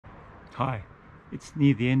Hi, it's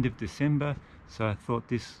near the end of December, so I thought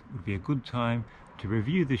this would be a good time to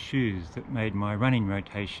review the shoes that made my running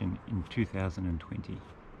rotation in 2020.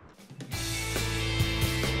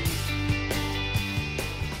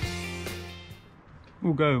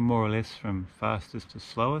 We'll go more or less from fastest to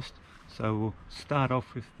slowest, so we'll start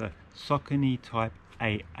off with the Saucony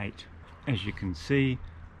TypeA8. As you can see,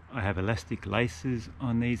 I have elastic laces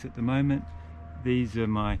on these at the moment. These are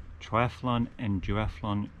my Triathlon and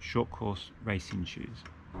Duathlon short course racing shoes.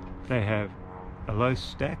 They have a low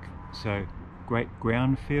stack, so great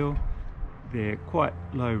ground feel. They're quite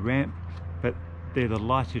low ramp, but they're the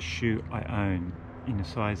lightest shoe I own. In a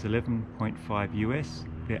size 11.5 US,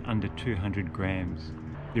 they're under 200 grams.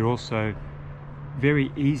 They're also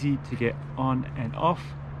very easy to get on and off.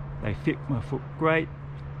 They fit my foot great,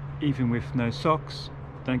 even with no socks,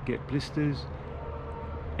 don't get blisters.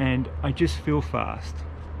 And I just feel fast,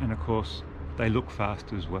 and of course they look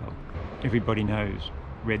fast as well. Everybody knows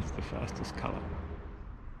red's the fastest color.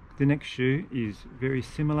 The next shoe is very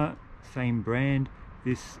similar, same brand.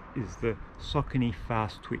 This is the Saucony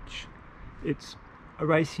Fastwitch. It's a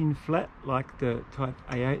racing flat like the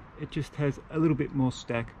TypeA8. It just has a little bit more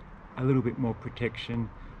stack, a little bit more protection.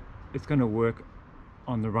 It's going to work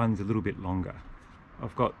on the runs a little bit longer.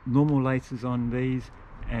 I've got normal laces on these,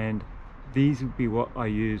 and these would be what I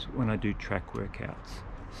use when I do track workouts.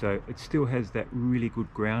 So it still has that really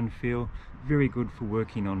good ground feel, very good for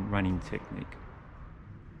working on running technique.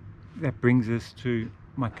 That brings us to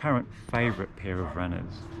my current favorite pair of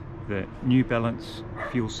runners, the New Balance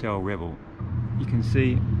Fuelcell Rebel. You can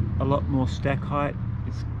see a lot more stack height.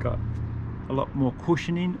 It's got a lot more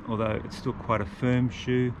cushioning, although it's still quite a firm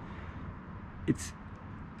shoe. It's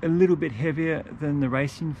a little bit heavier than the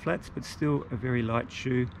racing flats, but still a very light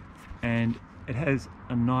shoe. And it has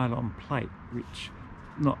a nylon plate, which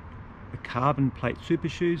not a carbon plate super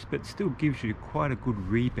shoes, but still gives you quite a good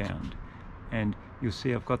rebound. And you'll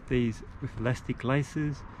see I've got these with elastic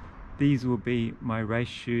laces. These will be my race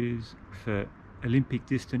shoes for Olympic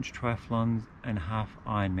distance triathlons and half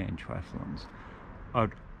Ironman triathlons.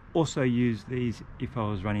 I'd also use these if I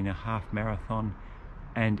was running a half marathon,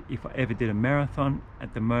 and if I ever did a marathon,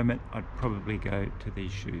 at the moment I'd probably go to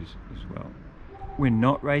these shoes as well. When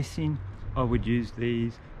not racing, I would use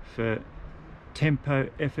these for tempo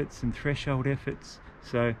efforts and threshold efforts.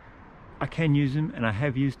 So I can use them, and I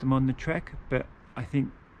have used them on the track, but I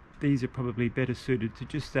think these are probably better suited to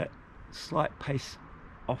just that slight pace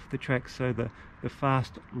off the track, so the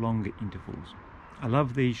fast, longer intervals. I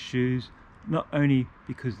love these shoes, not only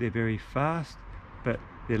because they're very fast, but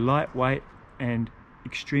they're lightweight and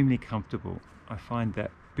extremely comfortable. I find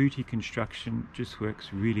that booty construction just works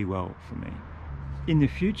really well for me. In the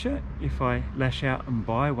future, if I lash out and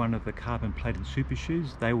buy one of the carbon plated super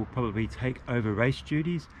shoes, they will probably take over race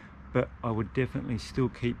duties, but I would definitely still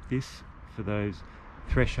keep this for those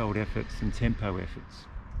threshold efforts and tempo efforts.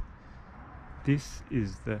 This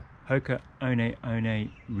is the Hoka One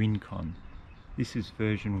One Rincon. This is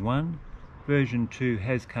version 1. Version 2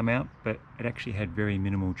 has come out, but it actually had very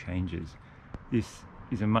minimal changes. This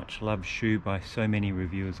is a much loved shoe by so many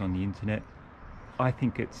reviewers on the internet. I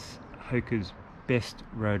think it's Hoka's best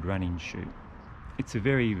road running shoe. It's a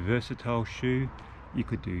very versatile shoe. You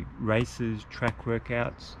could do races, track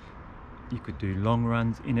workouts, you could do long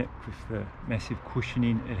runs in it with the massive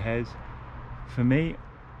cushioning it has. For me,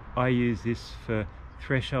 I use this for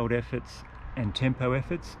threshold efforts and tempo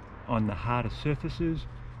efforts on the harder surfaces,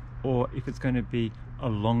 or if it's going to be a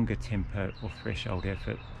longer tempo or threshold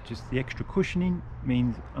effort. Just the extra cushioning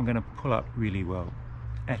means I'm going to pull up really well.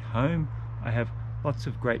 At home, I have lots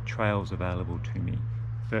of great trails available to me,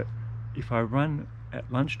 but if I run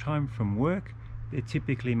at lunchtime from work, they're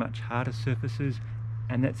typically much harder surfaces,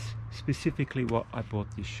 and that's specifically what I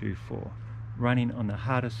bought this shoe for. Running on the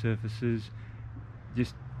harder surfaces,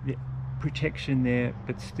 just the protection there,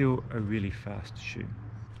 but still a really fast shoe.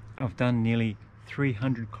 I've done nearly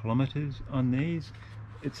 300 kilometers on these.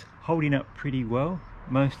 It's holding up pretty well.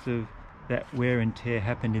 Most of that wear and tear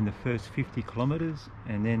happened in the first 50 kilometers,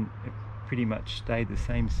 and then it pretty much stayed the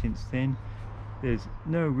same since then. There's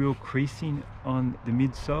no real creasing on the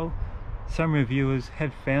midsole. Some reviewers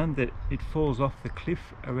have found that it falls off the cliff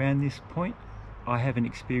around this point. I haven't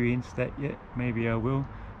experienced that yet, maybe I will,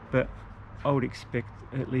 but I would expect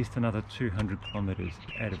at least another 200 kilometers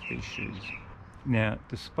out of these shoes. Now,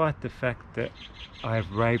 despite the fact that I've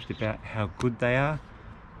raved about how good they are,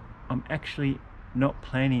 I'm actually not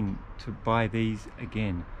planning to buy these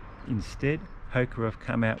again. Instead, Hoka have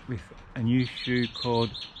come out with a new shoe called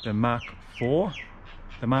the Mark IV.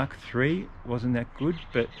 The Mark III wasn't that good,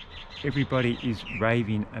 but everybody is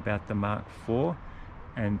raving about the Mark IV.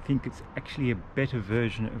 and think it's actually a better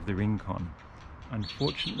version of the Rincon.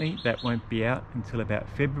 Unfortunately, that won't be out until about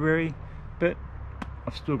February, but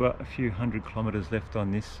I've still got a few 100 kilometers left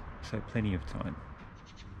on this, so plenty of time.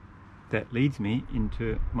 That leads me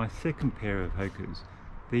into my second pair of Hokas.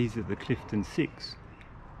 These are the Clifton 6.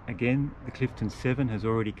 Again, the Clifton 7 has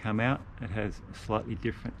already come out. It has a slightly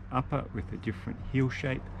different upper with a different heel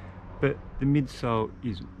shape, but the midsole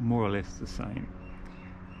is more or less the same.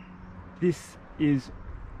 This is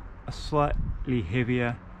a slightly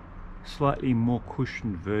heavier, slightly more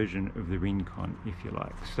cushioned version of the Rincon, if you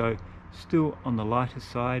like. So still on the lighter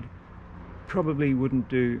side. Probably wouldn't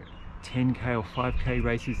do 10k or 5k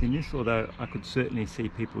races in this, although I could certainly see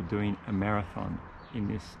people doing a marathon in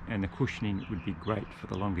this, and the cushioning would be great for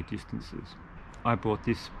the longer distances. I bought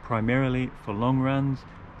this primarily for long runs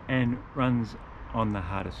and runs on the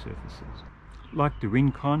harder surfaces. Like the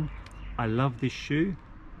Rincon, I love this shoe,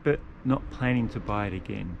 but not planning to buy it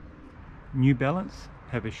again. New Balance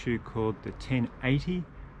have a shoe called the 1080.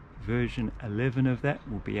 Version 11 of that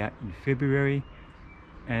will be out in February,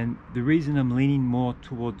 and the reason I'm leaning more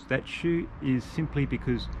towards that shoe is simply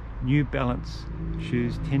because New Balance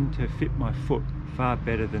shoes tend to fit my foot far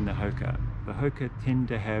better than the Hoka. The Hoka tend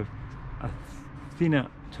to have a thinner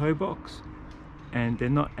toe box, and they're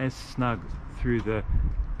not as snug through the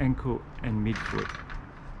ankle and midfoot.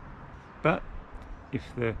 But if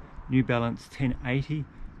the New Balance 1080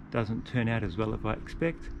 doesn't turn out as well as I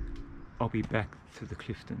expect, I'll be back to the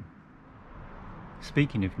Clifton.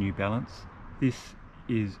 Speaking of New Balance, this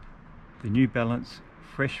is the New Balance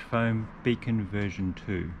Fresh Foam Beacon version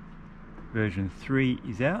 2. Version 3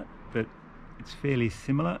 is out, but it's fairly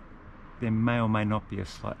similar. There may or may not be a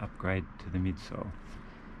slight upgrade to the midsole.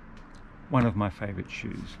 One of my favourite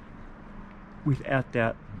shoes. Without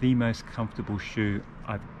doubt, the most comfortable shoe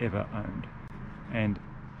I've ever owned. And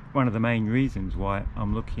one of the main reasons why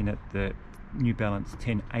I'm looking at the New Balance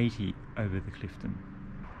 1080 over the Clifton.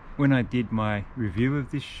 When I did my review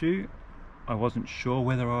of this shoe, I wasn't sure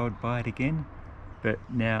whether I would buy it again, but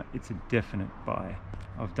now it's a definite buy.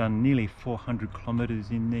 I've done nearly 400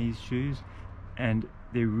 kilometers in these shoes, and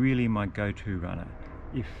they're really my go-to runner.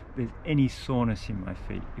 If there's any soreness in my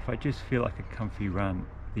feet, if I just feel like a comfy run,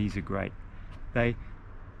 these are great. They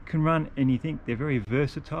can run anything. They're very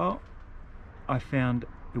versatile. I found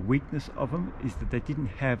the weakness of them is that they didn't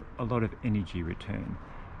have a lot of energy return,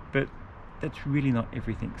 but that's really not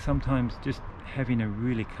everything. Sometimes just having a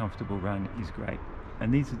really comfortable run is great,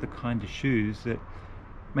 and these are the kind of shoes that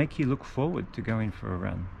make you look forward to going for a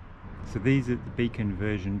run. So these are the Beacon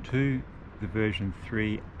version 2. The version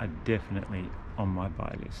 3 are definitely on my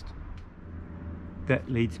buy list. That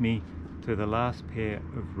leads me to the last pair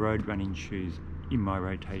of road running shoes in my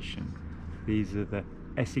rotation. These are the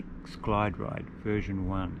Asics GlideRide version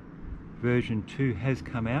 1. Version 2 has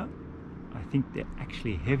come out. I think they're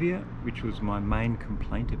actually heavier, which was my main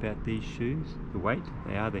complaint about these shoes, the weight.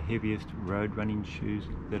 They are the heaviest road running shoes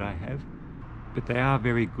that I have, but they are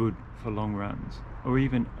very good for long runs or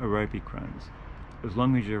even aerobic runs, as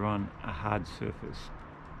long as you're on a hard surface.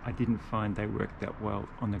 I didn't find they worked that well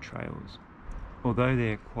on the trails. Although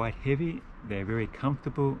they're quite heavy, they're very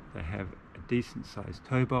comfortable. They have a decent sized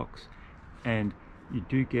toe box, and you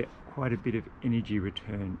do get quite a bit of energy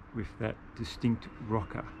return with that distinct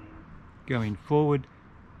rocker. Going forward,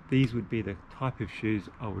 these would be the type of shoes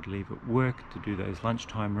I would leave at work to do those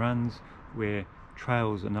lunchtime runs where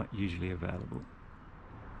trails are not usually available.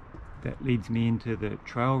 That leads me into the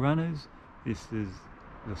trail runners. This is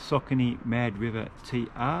the Saucony Mad River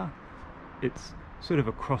TR. It's sort of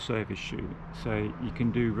a crossover shoe, so you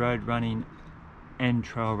can do road running and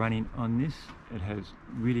trail running on this. It has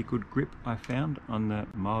really good grip, I found, on the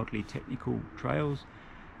mildly technical trails.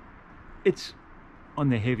 It's on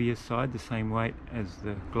the heavier side, the same weight as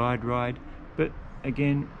the GlideRide, but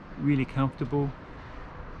again, really comfortable.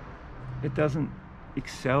 It doesn't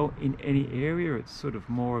excel in any area. It's sort of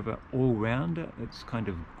more of an all-rounder. It's kind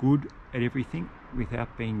of good at everything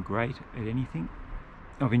without being great at anything.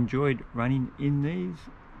 I've enjoyed running in these,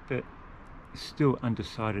 but still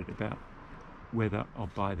undecided about whether I'll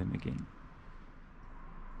buy them again.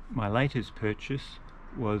 My latest purchase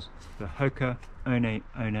was the Hoka One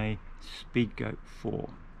One Speedgoat 4.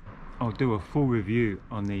 I'll do a full review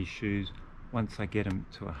on these shoes once I get them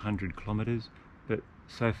to 100 kilometers, but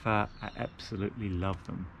so far I absolutely love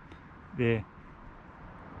them. They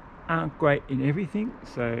aren't great in everything,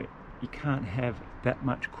 so you can't have that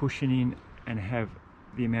much cushioning and have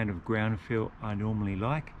the amount of ground feel I normally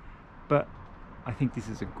like, but I think this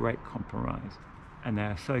is a great compromise, and they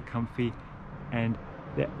are so comfy, and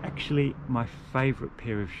they're actually my favorite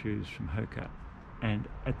pair of shoes from Hoka. and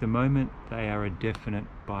at the moment they are a definite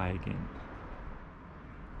buy again.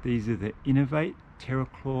 These are the Inov8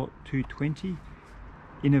 Terrclaw 220.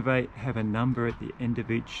 Inov8 have a number at the end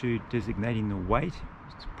of each shoe designating the weight.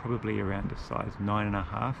 It's probably around a size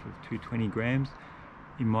 9.5 of 220 grams.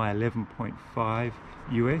 In my 11.5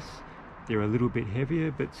 US, they're a little bit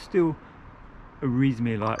heavier, but still a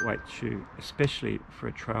reasonably lightweight shoe, especially for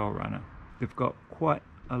a trail runner. They've got quite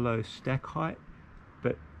a low stack height,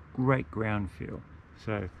 but great ground feel.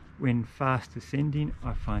 So when fast ascending,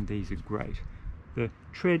 I find these are great. The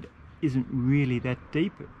tread isn't really that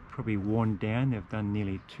deep, probably worn down. They've done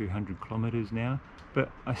nearly 200 kilometers now,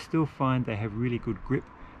 but I still find they have really good grip,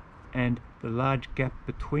 and the large gap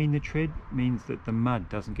between the tread means that the mud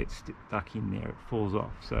doesn't get stuck in there, it falls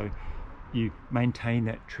off, so you maintain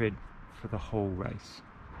that tread for the whole race.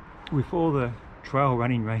 With all the trail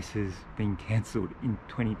running races being cancelled in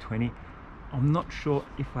 2020, I'm not sure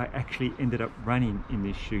if I actually ended up running in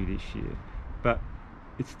this shoe this year, but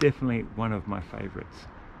it's definitely one of my favorites.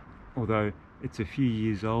 Although it's a few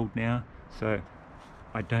years old now, so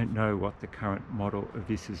I don't know what the current model of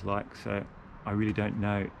this is like, so I really don't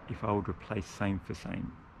know if I would replace same for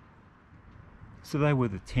same. So they were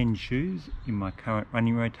the 10 shoes in my current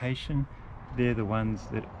running rotation. They're the ones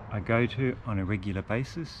that I go to on a regular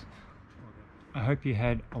basis. I hope you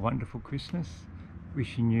had a wonderful Christmas.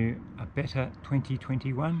 Wishing you a better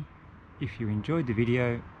 2021. If you enjoyed the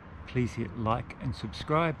video, please hit like and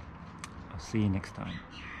subscribe. I'll see you next time.